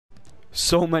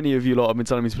So many of you lot have been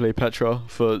telling me to play Petra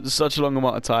for such a long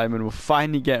amount of time, and we're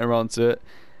finally getting around to it.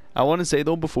 I want to say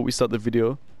though, before we start the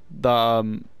video,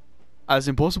 that as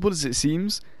impossible as it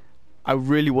seems, I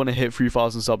really want to hit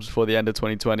 3,000 subs before the end of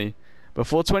 2020.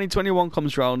 Before 2021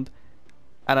 comes round,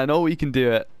 and I know we can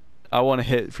do it, I want to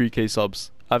hit 3k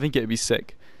subs. I think it'd be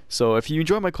sick. So if you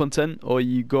enjoy my content, or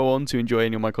you go on to enjoy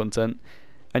any of my content,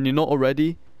 and you're not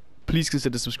already, please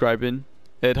consider subscribing.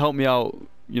 It'd help me out,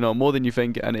 you know, more than you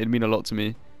think, and it'd mean a lot to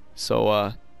me.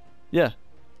 So yeah,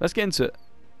 let's get into it.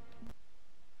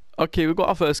 Okay, we've got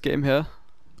our first game here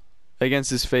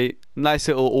against this Fate. Nice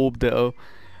little orb ditto.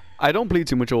 I don't play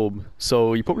too much orb,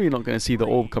 so you're probably not going to see the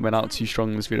orb coming out too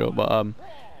strong in this video. But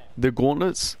the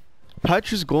gauntlets,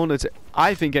 Petra's gauntlets,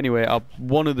 I think anyway, are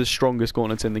one of the strongest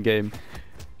gauntlets in the game,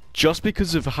 just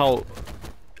because of how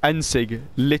Ensig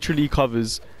literally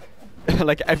covers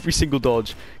like every single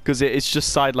dodge, because it's just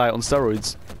sidelight on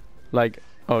steroids. Like,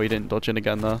 oh, he didn't dodge in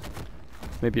again there.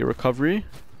 Maybe a recovery.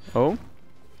 Oh,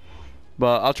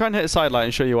 but I'll try and hit a sidelight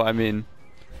and show you what I mean.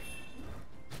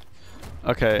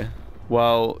 Okay,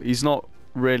 well, he's not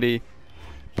really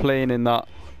playing in that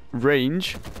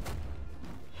range,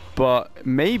 but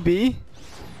maybe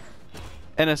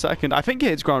in a second. I think it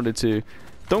hits grounded too.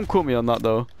 Don't quote me on that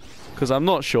though, because I'm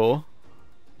not sure.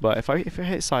 But if I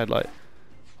hit sidelight,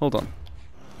 hold on.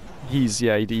 He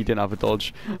didn't have a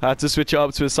dodge. I had to switch it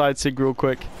up to a side sig real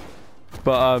quick.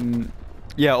 But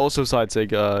yeah, also side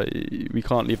sig. We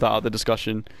can't leave that out of the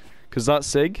discussion, because that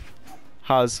sig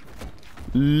has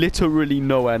literally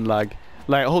no end lag.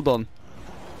 Like, hold on.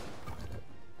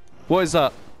 What is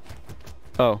that?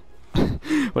 Oh.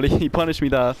 Well, he punished me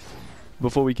there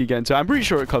before we could get into it. I'm pretty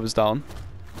sure it covers down.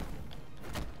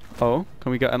 Oh,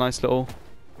 can we get a nice little...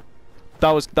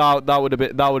 that would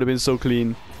have been so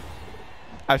clean.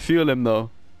 I feel him though.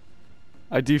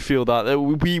 I do feel that.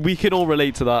 We can all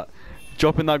relate to that.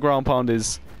 Dropping that ground pound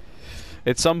it's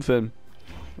something.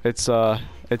 It's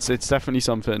definitely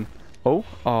something.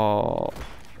 Oh,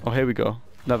 here we go.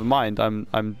 Never mind.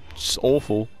 I'm just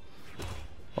awful.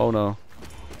 Oh no.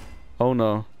 Oh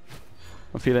no.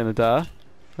 I'm feeling it there.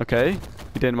 Okay.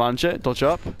 We didn't manage it. Dodge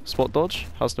up. Spot dodge.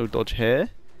 Has no dodge here.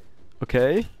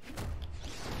 Okay.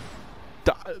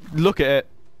 Look at it.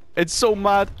 It's so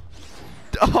mad.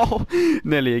 Oh,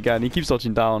 nearly again. He keeps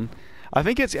dodging down. I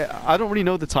think it's... I don't really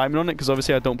know the timing on it, because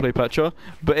obviously I don't play Petra.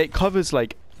 But it covers,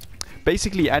 like,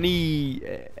 basically any...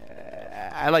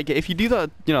 like, if you do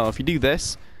that, you know, if you do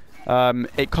this,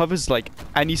 it covers, like,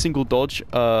 any single dodge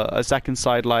a second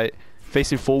side light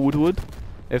facing forward would.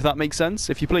 If that makes sense.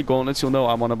 If you play gauntlets, you'll know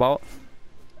what I'm on about.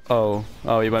 Oh,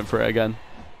 he went for it again.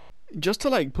 Just to,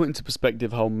 like, put into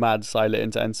perspective how mad silent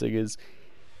into Ensig is,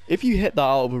 if you hit that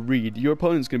out of a read, your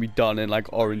opponent's going to be done in,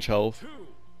 like, orange health.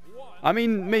 I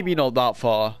mean, maybe not that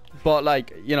far, but,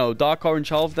 like, you know, dark orange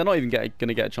health, they're not even going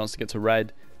to get a chance to get to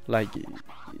red. Like,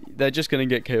 they're just going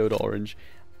to get KO'd orange.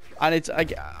 And it's,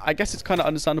 I guess it's kind of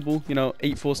understandable, you know,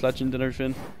 8-Force Legend and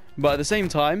everything. But at the same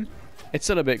time, it's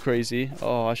still a bit crazy.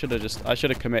 Oh, I should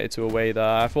have committed to a way there.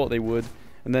 I thought they would,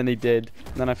 and then they did,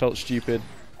 and then I felt stupid.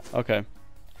 Okay.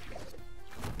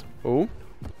 Oh,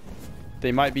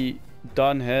 they might be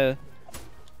done here.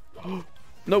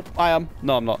 Nope, I am.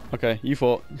 No, I'm not. Okay, you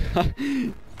thought.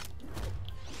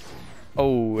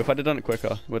 Oh, if I'd have done it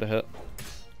quicker, would have hit.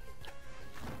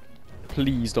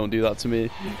 Please don't do that to me.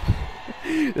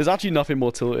 There's actually nothing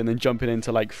more tilting than jumping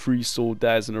into like 3 sword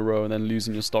dares in a row and then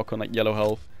losing your stock on like yellow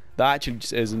health. That actually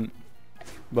just isn't.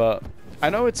 But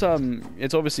I know it's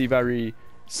obviously very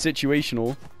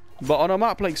situational. But on a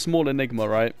map like Small Enigma,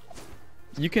 right?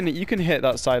 You can hit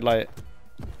that side light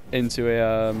into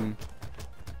a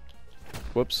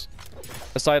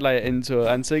a side light into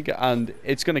an Ensig, and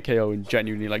it's gonna KO in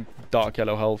genuinely like dark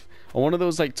yellow health. On one of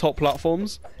those like top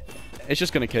platforms, it's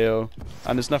just gonna KO,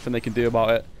 and there's nothing they can do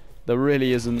about it. There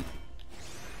really isn't.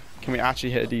 Can we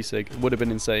actually hit a D-Sig? Would have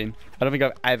been insane. I don't think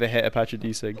I've ever hit a Petra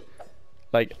D-Sig.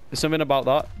 Like, something about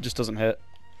that just doesn't hit.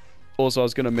 Also, I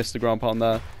was gonna miss the ground pound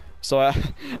there, so I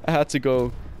had to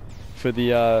go for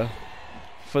the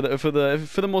for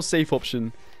the more safe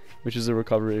option, which is a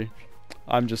recovery.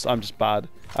 I'm just bad.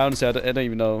 I honestly I don't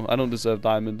even know. I don't deserve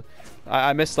diamond.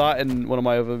 I missed that in one of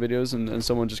my other videos, and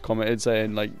someone just commented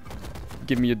saying like,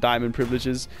 give me your diamond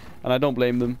privileges, and I don't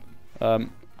blame them.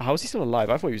 How is he still alive?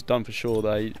 I thought he was done for sure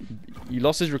there. He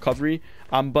lost his recovery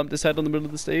and bumped his head on the middle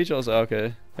of the stage. I was like,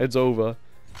 okay, it's over.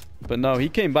 But no, he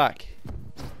came back.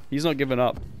 He's not giving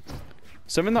up.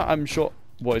 Something that I'm sure...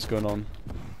 What is going on?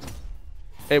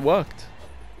 It worked.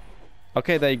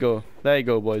 Okay, there you go. There you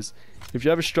go, boys. If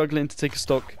you're ever struggling to take a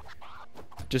stock,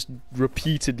 just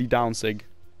repeatedly down sig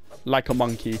like a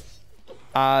monkey.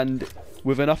 And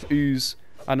with enough ooze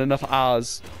and enough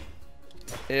R's,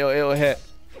 it'll hit.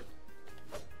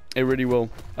 It really will.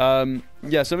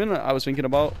 Yeah, something that I was thinking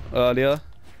about earlier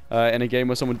in a game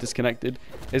where someone disconnected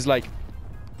is like,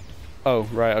 oh,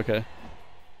 right, okay.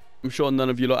 I'm sure none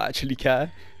of you lot actually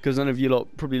care because none of you lot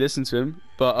probably listen to him.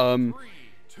 But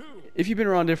if you've been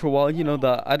around here for a while, you know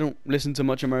that I don't listen to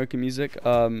much American music.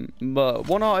 But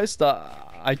one artist that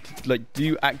I like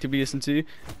do actively listen to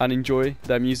and enjoy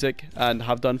their music and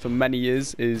have done for many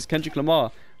years is Kendrick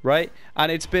Lamar, right?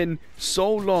 And it's been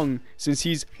so long since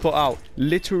he's put out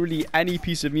literally any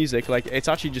piece of music. Like, it's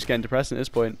actually just getting depressing at this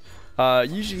point.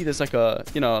 Usually there's like a,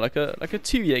 you know, like a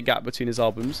 2-year gap between his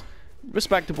albums.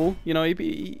 Respectable, you know,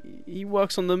 he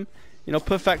works on them, you know,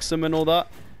 perfects them and all that.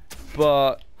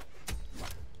 But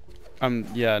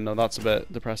yeah, no, that's a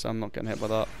bit depressing. I'm not getting hit by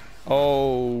that.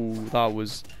 Oh, that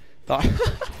was that.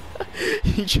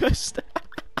 He just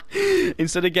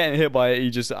instead of getting hit by it,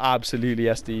 he just absolutely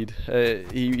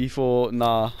SD'd. He thought,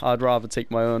 nah, I'd rather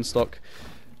take my own stock.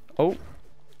 Oh,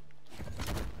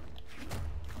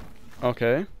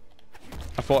 okay.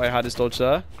 I thought I had his dodge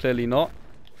there. Clearly not.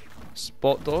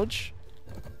 Spot dodge.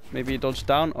 Maybe dodge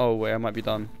down. Oh wait, I might be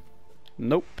done.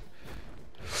 Nope.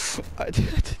 I did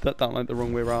that down like the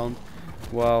wrong way around.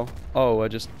 Wow. Oh, I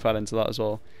just fell into that as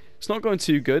well. It's not going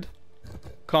too good.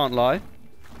 Can't lie.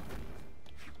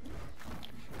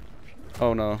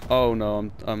 Oh no. Oh no.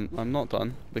 I'm not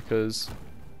done because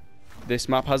this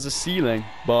map has a ceiling,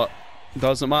 but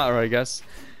doesn't matter, I guess.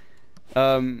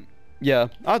 Yeah,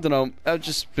 I don't know. I've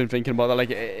just been thinking about that.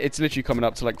 Like, it's literally coming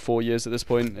up to like 4 years at this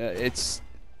point. It's,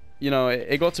 you know,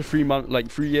 it got to 3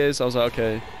 years. I was like,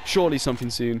 okay, surely something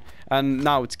soon. And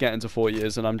now it's getting to 4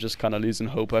 years, and I'm just kind of losing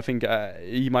hope. I think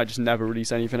he might just never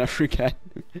release anything ever again.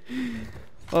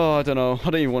 Oh, I don't know. I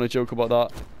don't even want to joke about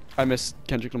that. I miss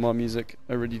Kendrick Lamar music.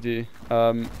 I really do.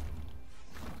 Oh,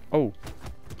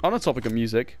 on the topic of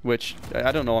music, which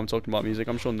I don't know. I'm talking about music.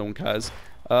 I'm sure no one cares.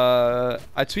 I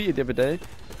tweeted the other day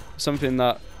something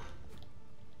that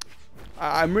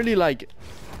I'm really like,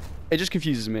 it just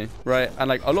confuses me, right? And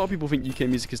like, a lot of people think UK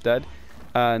music is dead,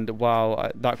 and wow,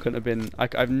 that couldn't have been,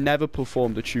 I've never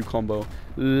performed a true combo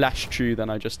less true than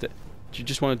I just did. Do you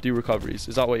just want to do recoveries?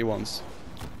 Is that what he wants?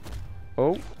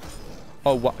 Oh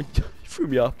wow. He threw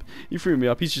me up. He threw me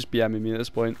up. He's just BMing me at this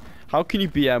point. How can you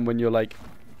BM when you're like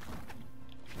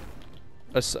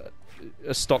a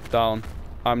stock down?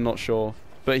 I'm not sure,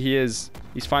 but he's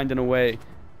finding a way.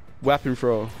 Weapon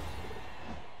throw.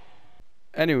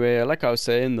 Anyway, like I was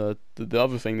saying, the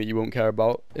other thing that you won't care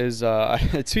about is I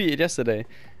tweeted yesterday,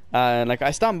 and like, I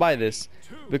stand by this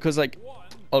because like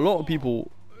a lot of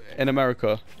people in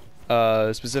America,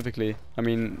 specifically, I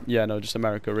mean, yeah, no, just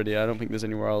America really. I don't think there's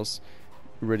anywhere else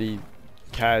really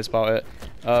cares about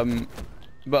it.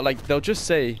 But like, they'll just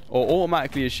say or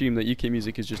automatically assume that UK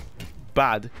music is just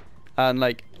bad, and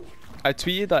like, I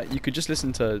tweeted that you could just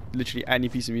listen to literally any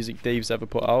piece of music Dave's ever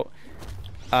put out,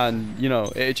 and you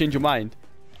know, it'll change your mind.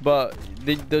 But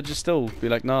they'll just still be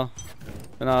like, nah,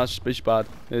 it's just bad.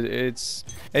 It's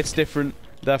different,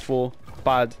 therefore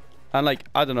bad. And like,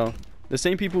 I don't know, the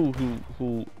same people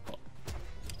who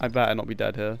I better not be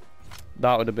dead here.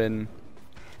 That would have been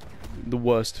the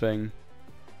worst thing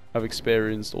I've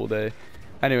experienced all day.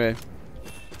 Anyway,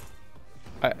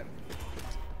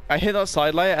 I hit that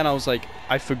sidelight and I was like,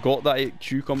 I forgot that it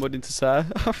Q comboed into Sir.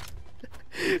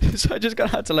 So I just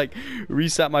had to like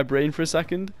reset my brain for a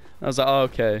second. I was like, oh,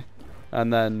 okay.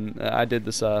 And then I did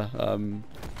the Sir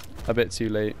a bit too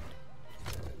late.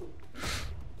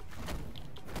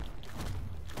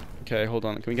 Okay, hold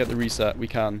on. Can we get the reset? We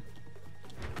can.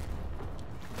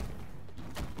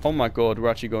 Oh my god, we're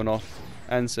actually going off.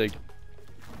 Ensig.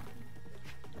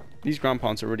 These ground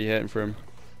pounds are really hitting for him.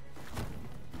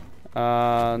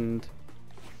 And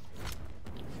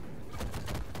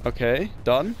okay,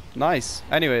 done. Nice.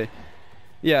 Anyway,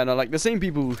 yeah, no, like the same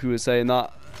people who are saying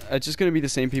that are just gonna be the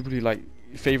same people who like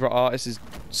favorite artist is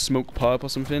Smoke Purp or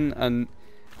something. And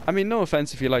I mean, no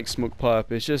offense if you like Smoke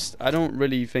Purp, it's just I don't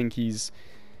really think he's,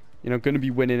 you know, gonna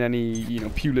be winning any, you know,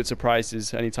 Pulitzer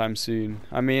prizes anytime soon.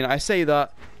 I mean, I say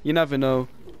that, you never know.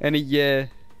 In a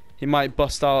year, he might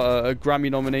bust out a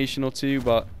Grammy nomination or two,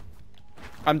 but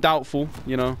I'm doubtful,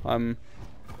 you know.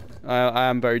 I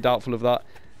am very doubtful of that.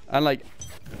 And like,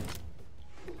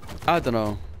 I don't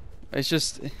know. It's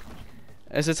just,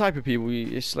 it's the type of people.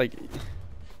 It's like,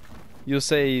 you'll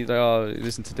say, like, oh,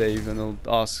 listen to Dave, and they'll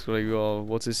ask like, oh,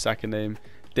 what's his second name?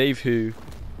 Dave who?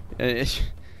 I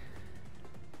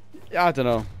don't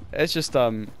know. It's just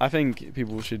I think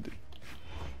people should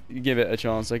give it a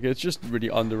chance. Like, it's just really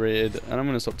underrated, and I'm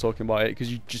gonna stop talking about it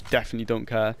because you just definitely don't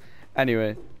care.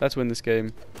 Anyway, let's win this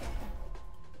game.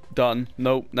 Done.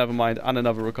 Nope, never mind. And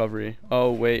another recovery.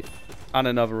 Oh, wait. And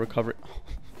another recovery.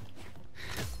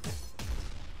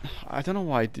 I don't know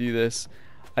why I do this.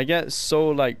 I get so,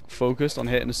 like, focused on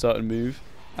hitting a certain move.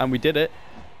 And we did it.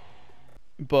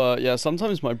 But, yeah,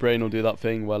 sometimes my brain will do that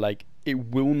thing where, like, it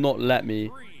will not let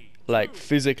me, like,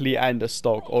 physically end a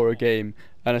stock or a game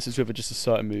unless it's with just a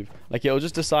certain move. Like, it'll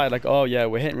just decide, like, oh, yeah,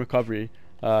 we're hitting recovery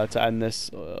to end this,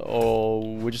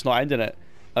 or we're just not ending it.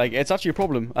 Like, it's actually a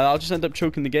problem, and I'll just end up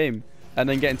choking the game and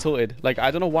then getting tilted. Like,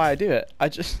 I don't know why I do it. I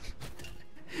just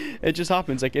it just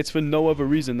happens. Like, it's for no other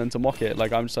reason than to mock it.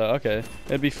 Like, I'm just like, okay,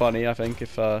 it'd be funny, I think,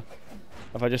 if I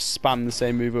just spam the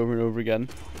same move over and over again,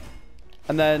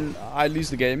 and then I lose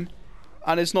the game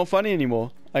and it's not funny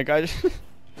anymore. Like, I just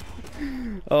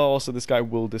oh, also this guy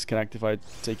will disconnect if I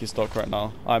take his stock right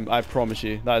now. I promise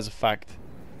you, that is a fact.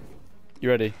 You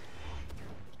ready?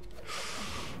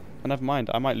 Oh, never mind,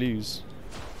 I might lose.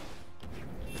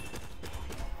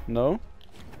 No?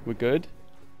 We're good?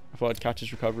 I thought I'd catch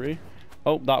his recovery.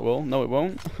 Oh, that will. No, it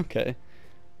won't. Okay.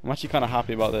 I'm actually kind of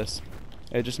happy about this.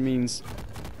 It just means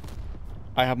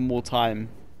I have more time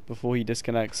before he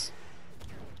disconnects.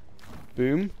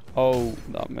 Boom. Oh,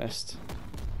 that missed.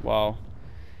 Wow.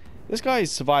 This guy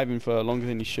is surviving for longer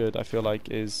than he should, I feel like,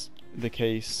 is the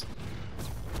case.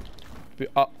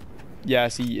 But, yeah,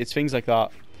 see, it's things like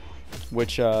that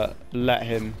which let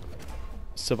him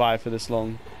survive for this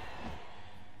long.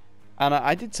 And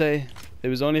I did say it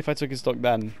was only if I took his stock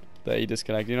then that he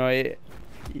disconnected. You know,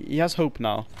 he has hope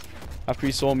now. After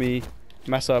he saw me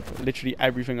mess up literally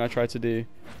everything I tried to do,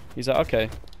 he's like, okay,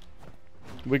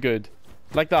 we're good.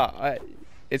 Like that.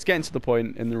 It's getting to the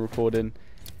point in the recording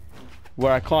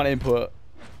where I can't input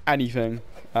anything.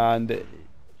 And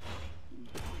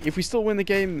if we still win the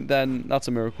game, then that's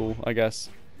a miracle, I guess.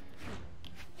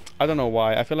 I don't know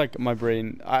why. I feel like my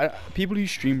brain... people who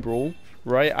stream Brawl,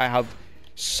 right? I have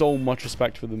so much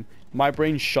respect for them. My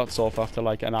brain shuts off after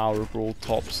like an hour of Brawl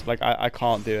tops. Like, I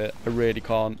can't do it. I really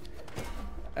can't.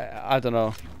 I don't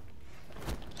know.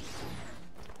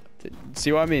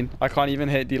 See what I mean? I can't even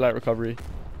hit D-Light recovery.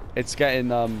 It's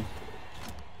getting a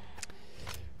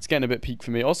bit peak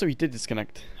for me. Also, he did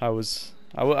disconnect. I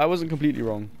wasn't completely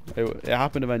wrong. It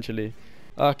happened eventually.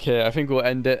 Okay, I think we'll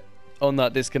end it on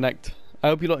that disconnect. I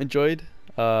hope you lot enjoyed.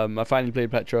 I finally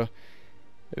played Petra.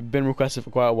 It's been requested for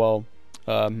quite a while.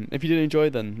 If you did enjoy,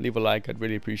 then leave a like. I'd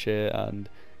really appreciate it, and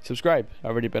subscribe.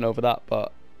 I've already been over that,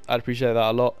 but I'd appreciate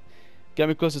that a lot. Get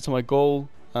me closer to my goal,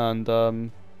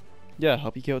 and yeah,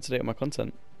 help you keep up to date on my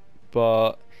content.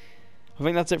 But I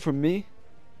think that's it from me.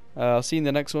 I'll see you in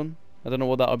the next one. I don't know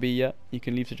what that'll be yet. You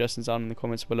can leave suggestions down in the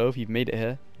comments below if you've made it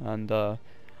here, and I'll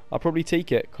probably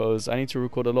take it because I need to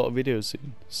record a lot of videos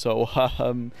soon. So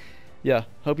yeah,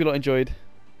 hope you lot enjoyed.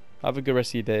 Have a good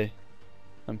rest of your day,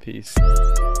 and peace.